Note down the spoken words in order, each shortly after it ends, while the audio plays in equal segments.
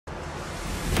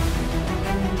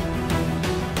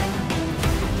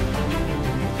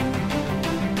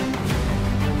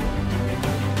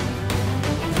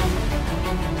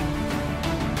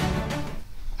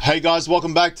Hey guys,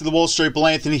 welcome back to the Wall Street Bull.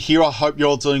 Anthony here. I hope you're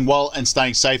all doing well and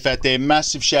staying safe out there.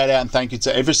 Massive shout out and thank you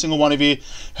to every single one of you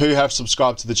who have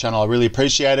subscribed to the channel. I really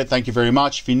appreciate it. Thank you very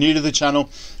much. If you're new to the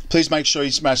channel, please make sure you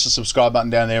smash the subscribe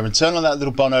button down there and turn on that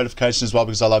little bell notification as well,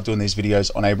 because I love doing these videos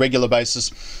on a regular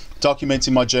basis,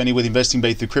 documenting my journey with investing, be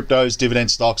it through cryptos, dividend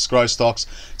stocks, growth stocks,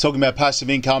 talking about passive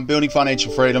income, building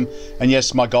financial freedom, and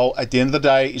yes, my goal at the end of the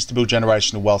day is to build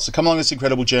generational wealth. So come along this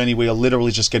incredible journey. We are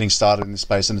literally just getting started in this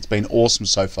space and it's been awesome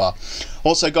so far.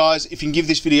 Also guys, if you can give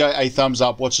this video a thumbs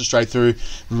up, watch it straight through, it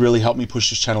would really help me push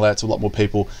this channel out to a lot more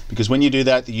people, because when you do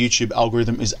that, the YouTube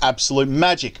algorithm is absolute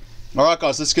magic. Alright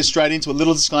guys, let's get straight into a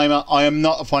little disclaimer. I am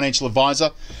not a financial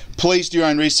advisor. Please do your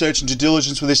own research and due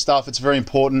diligence with this stuff. It's very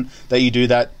important that you do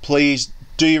that. Please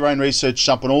do your own research,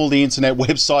 jump on all the internet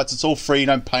websites. It's all free, you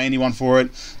don't pay anyone for it.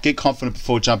 Get confident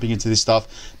before jumping into this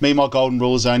stuff. Me, my golden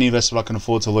rule is only invest what I can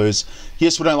afford to lose.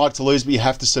 Yes, we don't like to lose, but you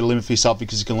have to set a limit for yourself,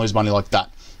 because you can lose money like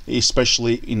that,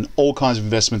 especially in all kinds of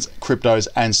investments, cryptos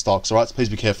and stocks. Alright, so please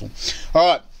be careful.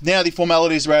 Alright, now the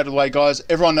formalities are out of the way guys.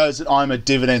 Everyone knows that I'm a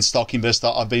dividend stock investor.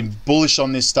 I've been bullish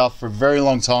on this stuff for a very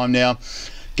long time now,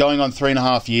 going on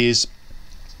 3.5 years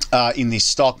in the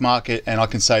stock market, and I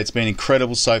can say it's been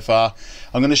incredible so far.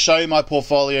 I'm going to show you my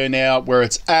portfolio now, where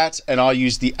it's at, and I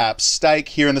use the app Stake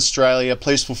here in Australia.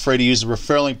 Please feel free to use the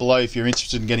referral link below if you're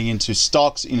interested in getting into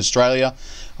stocks in Australia.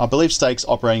 I believe Stake's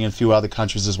operating in a few other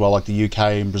countries as well, like the UK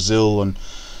and Brazil, and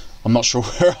I'm not sure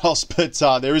where else, but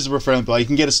there is a referral link below. You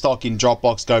can get a stock in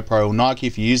Dropbox, GoPro, or Nike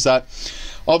if you use that.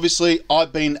 Obviously,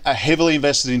 I've been heavily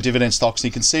invested in dividend stocks, and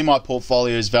you can see my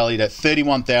portfolio is valued at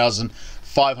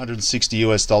 $31,560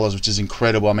 US, which is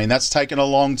incredible. I mean, that's taken a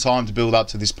long time to build up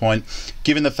to this point,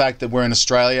 given the fact that we're in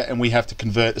Australia and we have to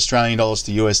convert Australian dollars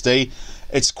to USD.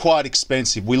 It's quite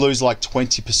expensive. We lose like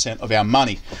 20% of our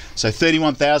money. So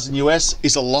 31,000 US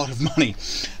is a lot of money.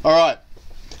 All right.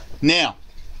 Now,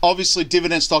 obviously,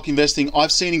 dividend stock investing,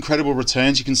 I've seen incredible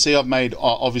returns. You can see I've made,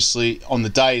 obviously, on the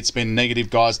day, it's been negative,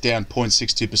 guys, down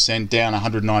 0.62%, down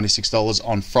 $196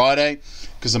 on Friday,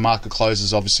 because the market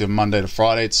closes, obviously, on Monday to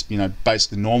Friday. It's, you know,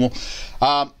 basically normal.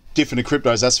 Different to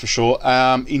cryptos, that's for sure.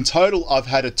 In total, I've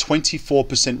had a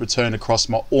 24% return across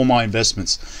all my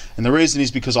investments. And the reason is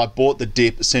because I bought the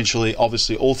dip, essentially,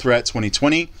 obviously, all throughout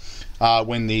 2020,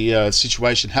 when the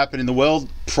situation happened in the world.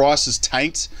 Prices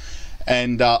tanked.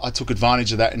 And I took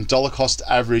advantage of that, and dollar cost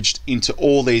averaged into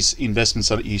all these investments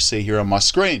that you see here on my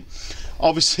screen.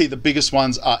 Obviously, the biggest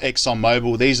ones are Exxon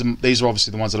Mobil. These are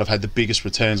obviously the ones that I've had the biggest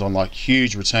returns on, like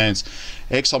huge returns.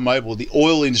 Exxon Mobil, the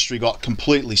oil industry got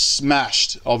completely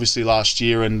smashed, obviously, last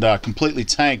year, and completely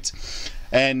tanked.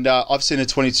 And I've seen a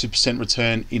 22%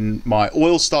 return in my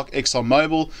oil stock, Exxon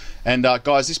Mobil. And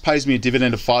guys, this pays me a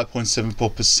dividend of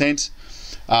 5.74%.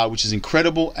 Which is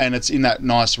incredible, and it's in that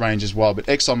nice range as well. But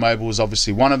Exxon Mobil is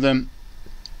obviously one of them.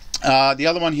 The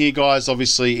other one here, guys,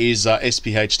 obviously is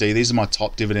SPHD. These are my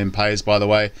top dividend payers, by the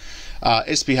way.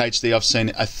 SPHD, I've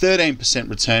seen a 13%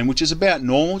 return, which is about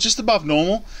normal, just above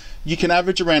normal. You can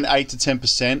average around 8 to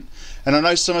 10%. And I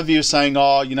know some of you are saying,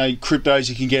 oh, you know, cryptos,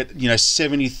 you can get, you know,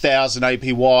 70,000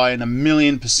 APY and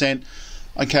 1,000,000%.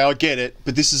 Okay, I get it,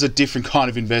 but this is a different kind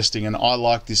of investing, and I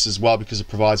like this as well because it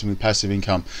provides me with passive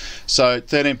income. So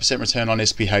 13% return on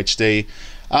SPHD.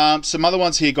 Some other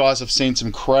ones here, guys, I've seen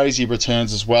some crazy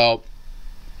returns as well.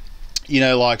 You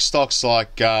know, like stocks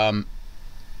like, where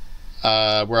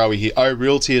are we here?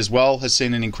 Realty as well has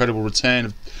seen an incredible return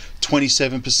of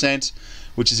 27%,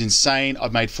 which is insane.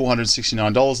 I've made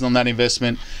 $469 on that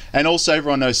investment. And also,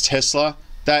 everyone knows Tesla.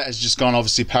 That has just gone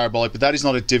obviously parabolic, but that is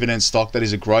not a dividend stock, that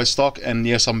is a growth stock. And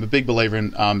yes, I'm a big believer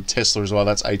in Tesla as well.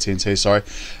 That's AT&T, sorry.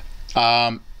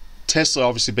 Tesla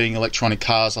obviously being electronic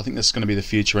cars, I think that's going to be the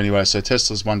future anyway. So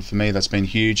Tesla's one for me that's been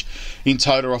huge. In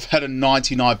total, I've had a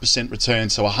 99%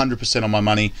 return, so 100% on my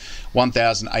money,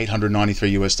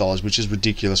 $1,893 US, which is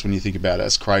ridiculous when you think about it.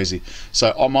 It's crazy.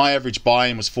 So on my average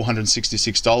buy-in was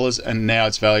 $466, and now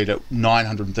it's valued at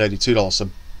 $932. So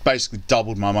basically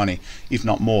doubled my money, if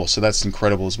not more. So that's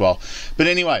incredible as well. But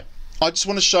anyway, I just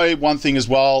want to show you one thing as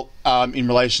well in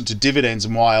relation to dividends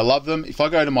and why I love them. If I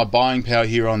go to my buying power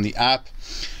here on the app,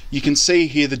 you can see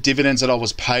here the dividends that I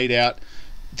was paid out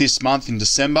this month in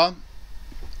December.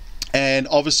 And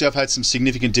obviously I've had some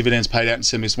significant dividends paid out in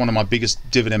December. It's one of my biggest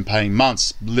dividend paying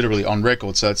months, literally on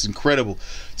record. So it's incredible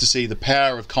to see the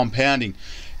power of compounding.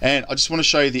 And I just want to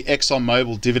show you the Exxon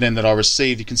Mobil dividend that I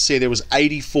received. You can see there was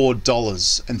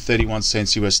 $84.31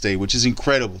 USD, which is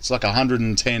incredible. It's like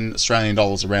 110 Australian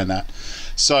dollars around that.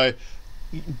 So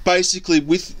basically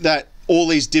with that, all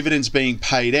these dividends being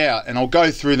paid out, and I'll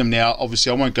go through them now.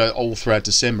 Obviously I won't go all throughout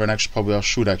December, and actually probably I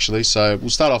should actually. So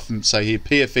we'll start off and say here,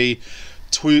 PFE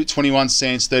 21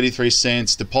 cents, 33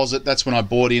 cents deposit. That's when I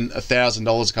bought in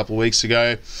 $1,000 a couple of weeks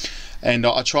ago, and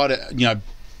I try to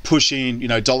push in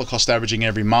dollar cost averaging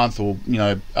every month or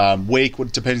week,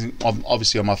 depending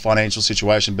obviously on my financial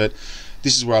situation, but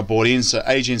this is where I bought in. So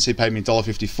AGNC paid me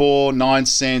 $1.54, 9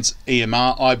 cents.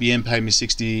 EMR, IBM paid me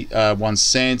 61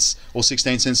 cents or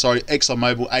 16 cents. Sorry, Exxon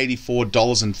Mobil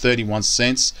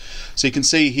 $84.31. So you can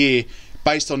see here,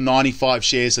 based on 95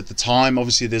 shares at the time,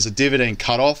 obviously there's a dividend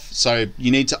cutoff. So you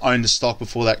need to own the stock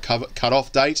before that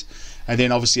cutoff date, and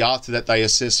then obviously after that they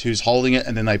assess who's holding it,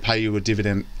 and then they pay you a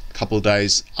dividend a couple of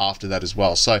days after that as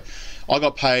well. So I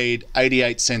got paid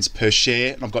 88 cents per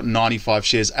share, and I've got 95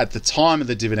 shares at the time of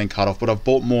the dividend cutoff, but I've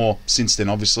bought more since then,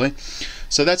 obviously.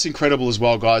 So that's incredible as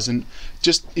well, guys, and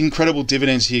just incredible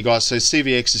dividends here, guys. So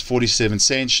CVX is 47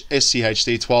 cents,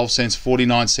 SCHD 12 cents,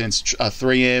 49 cents,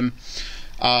 3M,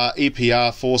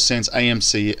 EPR 4 cents,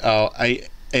 AMCR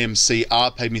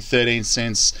paid me 13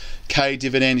 cents, K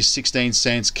dividend is 16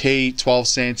 cents, Key 12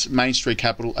 cents, Main Street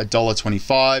Capital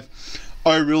 $1.25.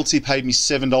 O Realty paid me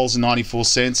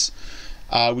 $7.94,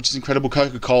 which is incredible.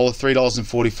 Coca-Cola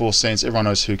 $3.44. Everyone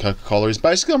knows who Coca-Cola is.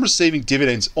 Basically, I'm receiving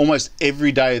dividends almost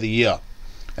every day of the year,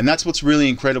 and that's what's really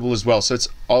incredible as well. So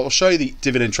I'll show you the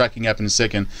dividend tracking app in a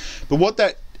second. But what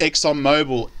that Exxon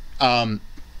Mobil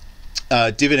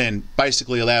dividend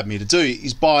basically allowed me to do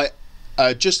is buy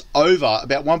just over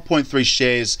about 1.3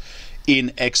 shares in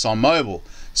Exxon Mobil.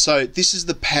 So this is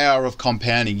the power of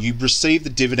compounding. You receive the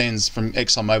dividends from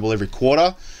Exxon Mobil every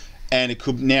quarter, and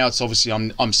it's obviously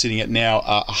I'm sitting at now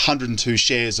 102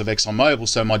 shares of Exxon Mobil,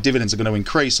 so my dividends are going to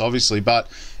increase obviously, but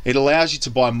it allows you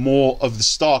to buy more of the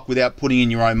stock without putting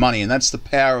in your own money, and that's the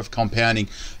power of compounding.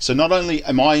 So not only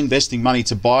am I investing money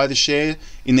to buy the share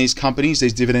in these companies,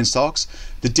 these dividend stocks,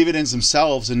 the dividends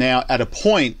themselves are now at a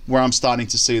point where I'm starting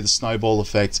to see the snowball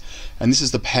effect, and this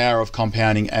is the power of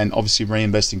compounding and obviously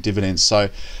reinvesting dividends. So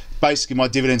basically my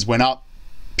dividends went up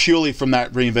purely from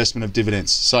that reinvestment of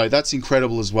dividends. So that's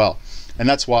incredible as well, and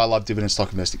that's why I love dividend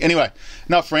stock investing. Anyway,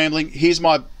 enough rambling. Here's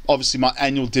obviously my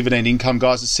annual dividend income,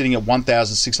 guys. It's sitting at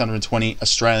 1,620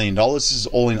 Australian dollars. This is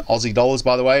all in Aussie dollars,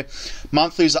 by the way.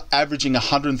 Monthlies are averaging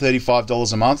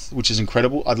 $135 a month, which is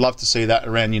incredible. I'd love to see that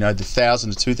around the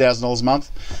 $1,000 to $2,000 a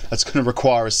month. That's going to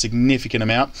require a significant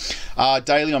amount.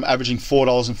 Daily, I'm averaging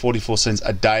 $4.44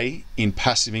 a day in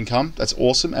passive income. That's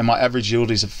awesome, and my average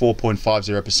yield is at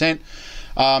 4.50%.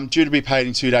 Due to be paid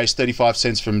in 2 days, 35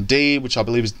 cents from D, which I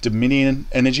believe is Dominion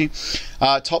Energy.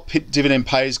 Top dividend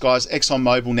pays, guys. Exxon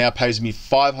Mobil now pays me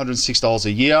 $506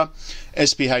 a year.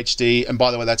 SPHD, and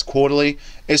by the way, that's quarterly.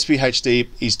 SPHD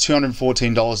is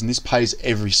 $214, and this pays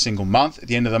every single month at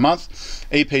the end of the month.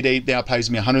 EPD now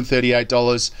pays me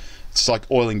 $138. It's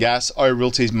like oil and gas. O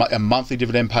Realty is a monthly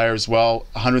dividend payer as well,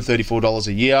 $134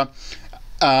 a year.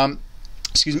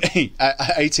 Excuse me,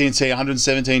 AT&T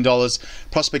 $117,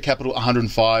 Prospect Capital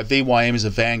 $105, VYM is a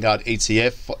Vanguard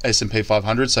ETF, S&P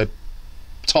 500, so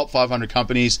top 500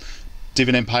 companies,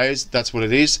 dividend payers, that's what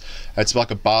it is. It's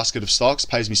like a basket of stocks,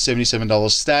 pays me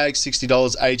 $77, Stag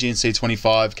 $60, AGNC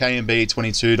 $25, KMB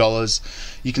 $22.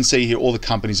 You can see here all the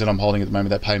companies that I'm holding at the moment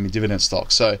that pay me dividend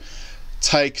stocks. So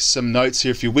take some notes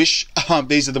here if you wish.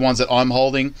 These are the ones that I'm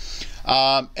holding,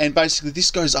 and basically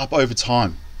this goes up over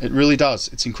time. It really does.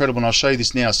 It's incredible, and I'll show you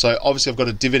this now. So obviously I've got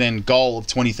a dividend goal of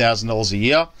 $20,000 a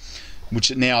year,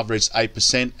 which now I've reached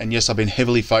 8%. And yes, I've been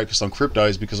heavily focused on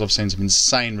cryptos because I've seen some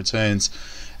insane returns.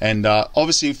 And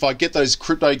obviously if I get those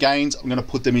crypto gains, I'm going to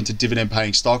put them into dividend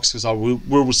paying stocks, because I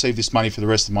will receive this money for the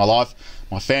rest of my life.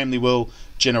 My family will.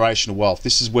 Generational wealth.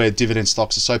 This is where dividend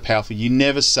stocks are so powerful. You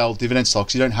never sell dividend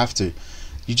stocks. You don't have to.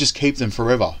 You just keep them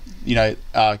forever.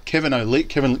 Kevin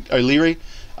O'Leary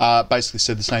basically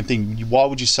said the same thing. Why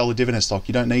would you sell a dividend stock?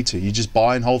 You don't need to. You just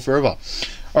buy and hold forever.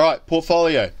 All right,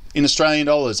 portfolio in Australian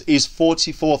dollars is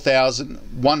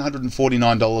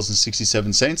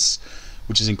 $44,149.67,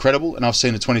 which is incredible. And I've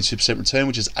seen a 22% return,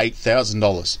 which is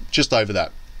 $8,000, just over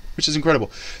that, which is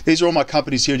incredible. These are all my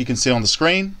companies here, and you can see on the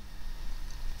screen.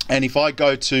 And if I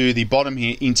go to the bottom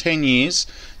here, in 10 years,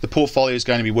 the portfolio is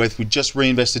going to be worth, with just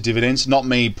reinvested dividends, not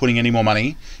me putting any more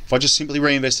money. If I just simply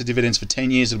reinvested dividends for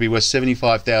 10 years, it'll be worth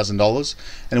 $75,000,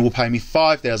 and it will pay me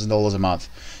 $5,000 a month.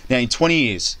 Now, in 20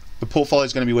 years, the portfolio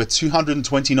is going to be worth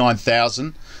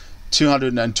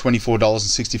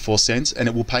 $229,224.64, and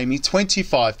it will pay me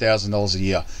 $25,000 a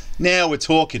year. Now we're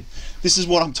talking. This is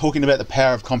what I'm talking about, the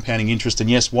power of compounding interest. And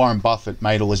yes, Warren Buffett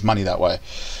made all his money that way.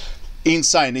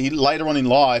 Insane. Later on in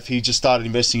life, he just started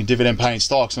investing in dividend paying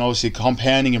stocks, and obviously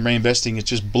compounding and reinvesting, it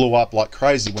just blew up like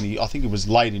crazy when I think it was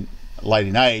late in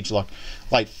age, like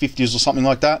late 50s or something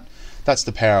like that. that's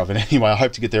the power of it. Anyway, I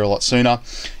hope to get there a lot sooner.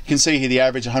 You can see here the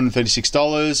average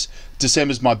 $136.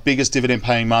 December's my biggest dividend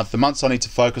paying month. The months I need to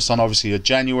focus on obviously are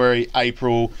January,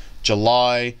 April,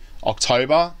 July,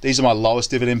 October. These are my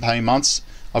lowest dividend paying months.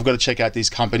 I've got to check out these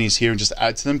companies here and just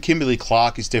add to them.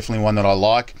 Kimberly-Clark is definitely one that I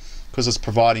like because it's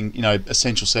providing, you know,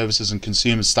 essential services and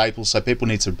consumer staples, so people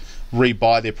need to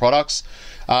rebuy their products.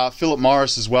 Philip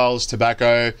Morris as well as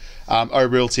tobacco. O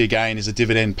Realty again is a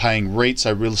dividend paying REIT,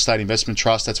 so real estate investment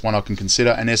trust. That's one I can consider.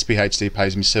 And SPHD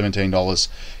pays me $17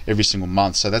 every single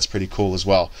month, so that's pretty cool as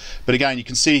well. But again, you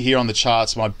can see here on the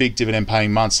charts my big dividend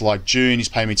paying months, like June is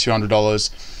paying me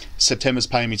 $200. September's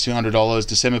paying me $200.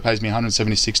 December pays me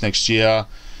 $176 next year.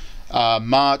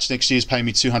 March next year is paying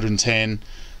me $210.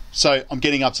 So I'm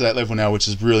getting up to that level now, which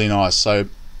is really nice. So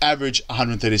average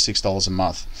 $136 a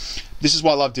month. This is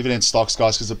why I love dividend stocks,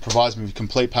 guys, because it provides me with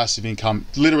complete passive income.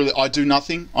 Literally, I do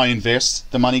nothing. I invest.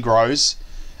 The money grows.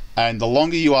 And the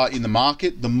longer you are in the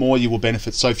market, the more you will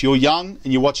benefit. So if you're young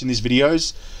and you're watching these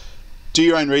videos, do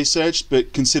your own research,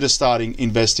 but consider starting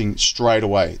investing straight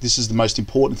away. This is the most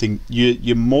important thing.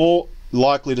 You're more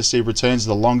likely to see returns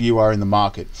the longer you are in the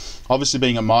market. Obviously,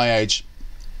 being at my age,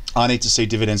 I need to see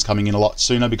dividends coming in a lot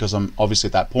sooner because I'm obviously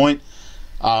at that point.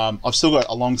 I've still got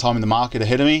a long time in the market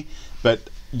ahead of me, but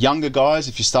younger guys,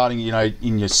 if you're starting, you know,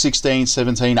 in your 16,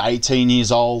 17, 18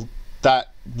 years old,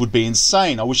 that would be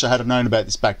insane. I wish I had known about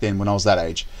this back then when I was that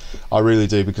age. I really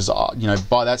do, because, you know,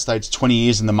 by that stage, 20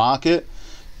 years in the market,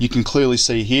 you can clearly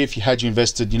see here, if you had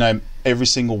invested, you know, every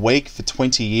single week for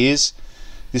 20 years,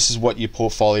 this is what your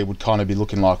portfolio would kind of be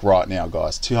looking like right now,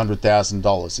 guys.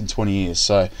 $200,000 in 20 years.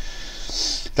 So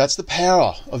that's the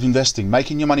power of investing,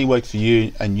 making your money work for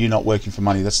you and you not working for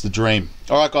money. That's the dream.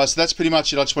 All right, guys, so that's pretty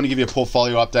much it. I just want to give you a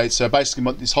portfolio update. So basically,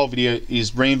 this whole video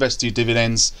is reinvest your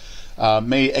dividends.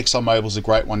 Exxon Mobil is a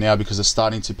great one now because it's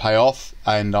starting to pay off,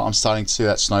 and I'm starting to see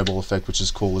that snowball effect, which is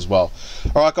cool as well.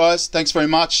 All right, guys, thanks very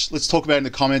much. Let's talk about it in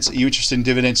the comments. Are you interested in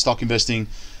dividend stock investing?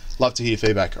 Love to hear your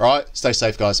feedback. All right, stay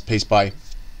safe, guys. Peace, bye.